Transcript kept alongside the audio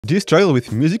Do you struggle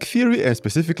with music theory and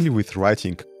specifically with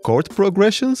writing chord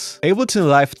progressions? Ableton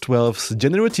Live 12's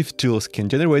generative tools can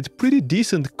generate pretty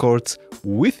decent chords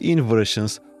with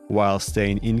inversions while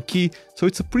staying in key, so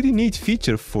it's a pretty neat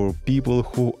feature for people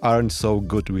who aren't so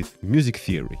good with music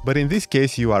theory. But in this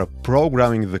case you are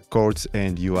programming the chords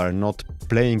and you are not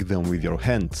playing them with your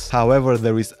hands. However,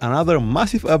 there is another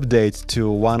massive update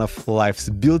to one of Live's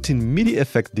built-in MIDI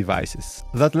effect devices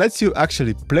that lets you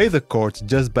actually play the chords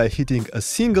just by hitting a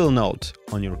single note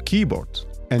on your keyboard.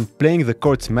 And playing the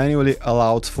chords manually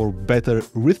allows for better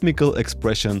rhythmical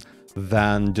expression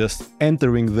than just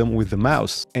entering them with the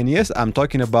mouse. And yes, I'm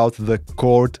talking about the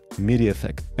Chord MIDI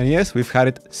effect. And yes, we've had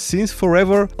it since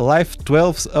forever. Live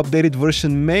 12's updated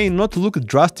version may not look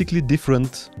drastically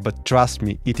different, but trust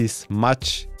me, it is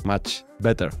much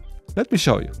better. Let me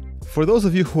show you. For those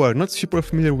of you who are not super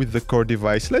familiar with the Chord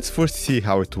device, let's first see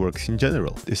how it works in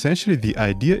general. Essentially, the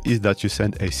idea is that you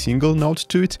send a single note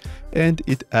to it and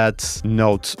it adds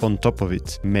notes on top of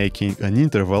it, making an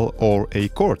interval or a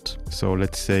chord. So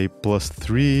let's say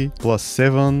 +3,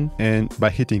 +7, and by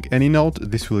hitting any note,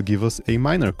 this will give us a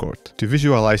minor chord. To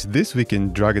visualize this, we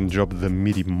can drag and drop the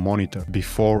MIDI monitor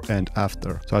before and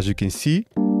after. So as you can see,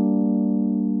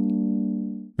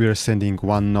 we are sending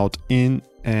one note in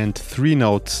and 3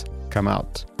 notes come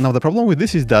out. Now the problem with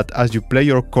this is that as you play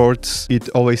your chords, it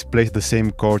always plays the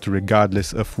same chord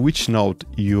regardless of which note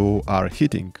you are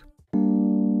hitting.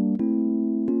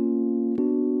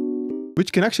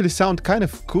 Which can actually sound kind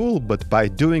of cool, but by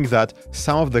doing that,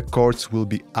 some of the chords will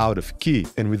be out of key.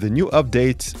 And with the new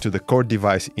update to the Chord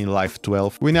device in Live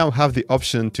 12, we now have the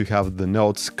option to have the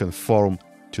notes conform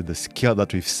to the scale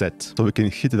that we've set. So we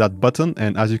can hit that button,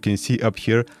 and as you can see up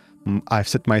here, I've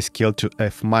set my scale to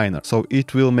F minor, so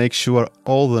it will make sure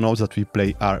all the notes that we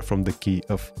play are from the key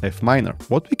of F minor.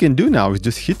 What we can do now is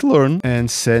just hit learn and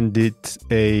send it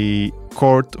a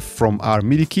chord from our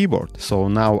MIDI keyboard. So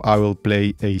now I will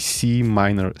play a C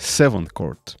minor 7th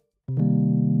chord.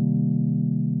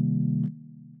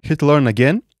 Hit learn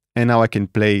again, and now I can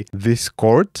play this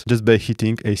chord just by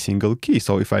hitting a single key.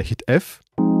 So if I hit F,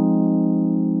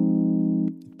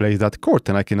 plays that chord,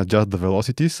 and I can adjust the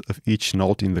velocities of each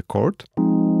note in the chord.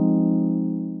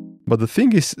 But the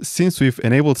thing is, since we've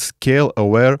enabled scale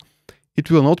aware,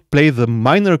 it will not play the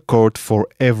minor chord for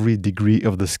every degree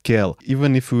of the scale.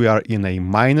 Even if we are in a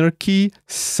minor key,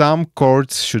 some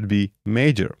chords should be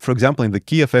major. For example, in the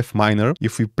key of F minor,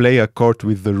 if we play a chord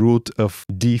with the root of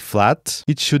D flat,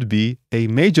 it should be a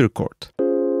major chord.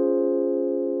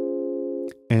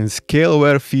 And Scale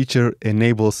Aware feature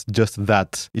enables just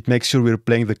that. It makes sure we're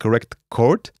playing the correct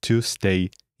chord to stay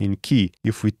in key.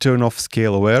 If we turn off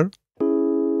Scale Aware,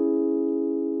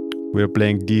 we're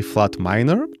playing D flat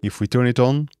minor. If we turn it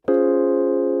on,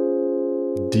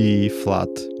 D flat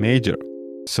major.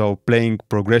 So playing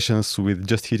progressions with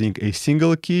just hitting a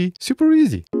single key, super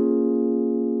easy.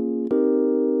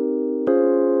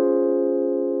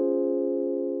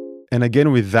 And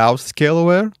again, without Scale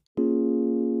Aware.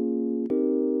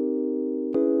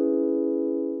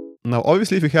 Now,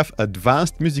 obviously, if you have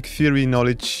advanced music theory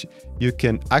knowledge, you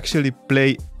can actually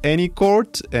play any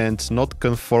chord and not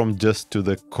conform just to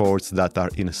the chords that are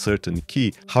in a certain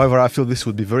key. However, I feel this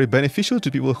would be very beneficial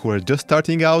to people who are just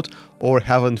starting out or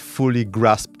haven't fully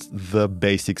grasped the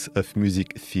basics of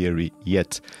music theory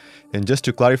yet. And just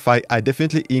to clarify, I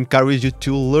definitely encourage you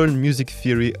to learn music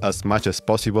theory as much as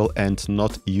possible and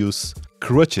not use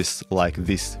crutches like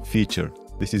this feature.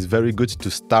 This is very good to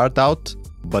start out,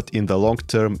 but in the long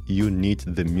term, you need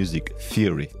the music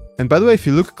theory. And by the way, if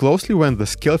you look closely when the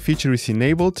scale feature is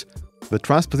enabled, the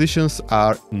transpositions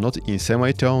are not in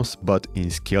semitones, but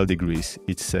in scale degrees.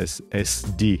 It says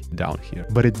SD down here.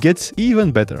 But it gets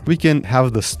even better. We can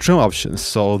have the strum options,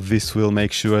 so this will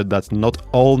make sure that not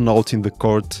all notes in the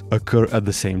chord occur at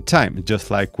the same time, just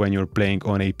like when you're playing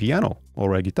on a piano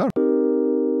or a guitar.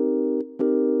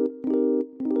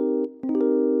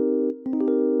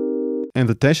 And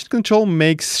the tension control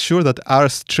makes sure that our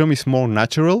strum is more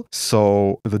natural,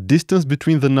 so the distance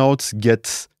between the notes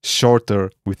gets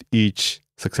shorter with each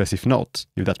successive note,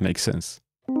 if that makes sense.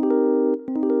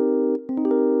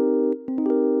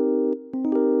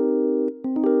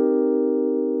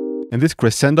 And this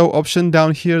crescendo option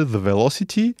down here, the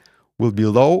velocity, will be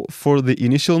low for the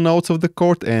initial notes of the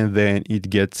chord, and then it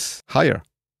gets higher.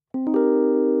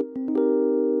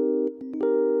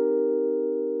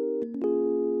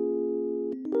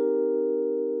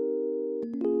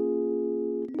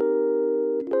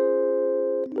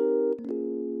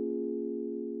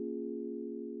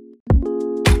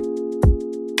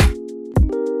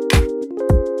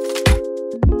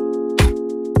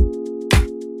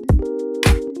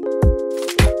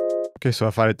 Okay, Okay, so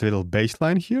I've added a little bass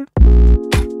line here.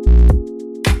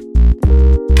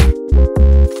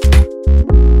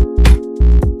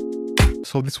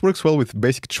 So this works well with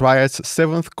basic triads,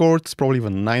 7th chords, probably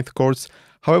even 9th chords.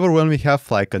 However, when we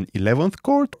have like an 11th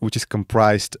chord, which is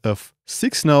comprised of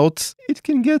 6 notes, it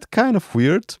can get kind of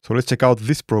weird. So let's check out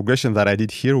this progression that I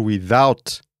did here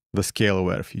without the scale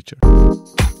aware feature.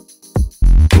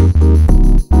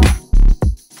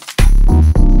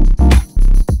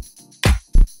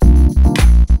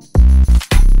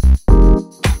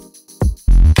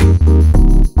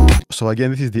 So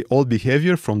again, this is the old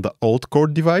behavior from the old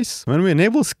chord device. When we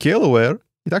enable scale aware,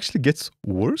 it actually gets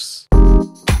worse.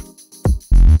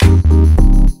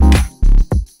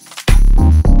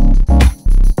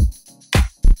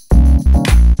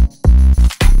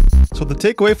 So the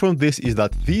takeaway from this is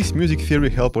that these music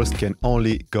theory helpers can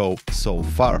only go so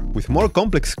far. With more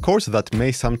complex chords that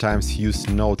may sometimes use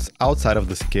notes outside of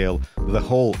the scale, the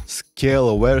whole scale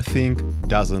aware thing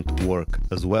doesn't work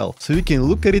as well. So you can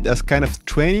look at it as kind of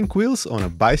training wheels on a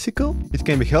bicycle. It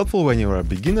can be helpful when you're a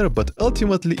beginner, but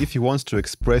ultimately if you want to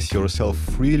express yourself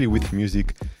freely with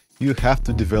music, you have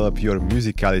to develop your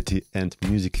musicality and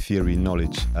music theory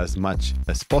knowledge as much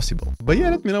as possible. But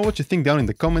yeah, let me know what you think down in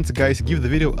the comments, guys. Give the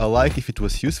video a like if it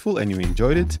was useful and you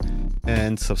enjoyed it,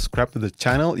 and subscribe to the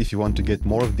channel if you want to get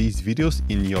more of these videos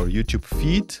in your YouTube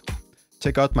feed.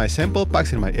 Check out my sample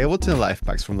packs and my Ableton live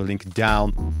packs from the link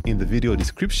down in the video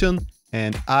description,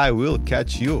 and I will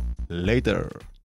catch you later.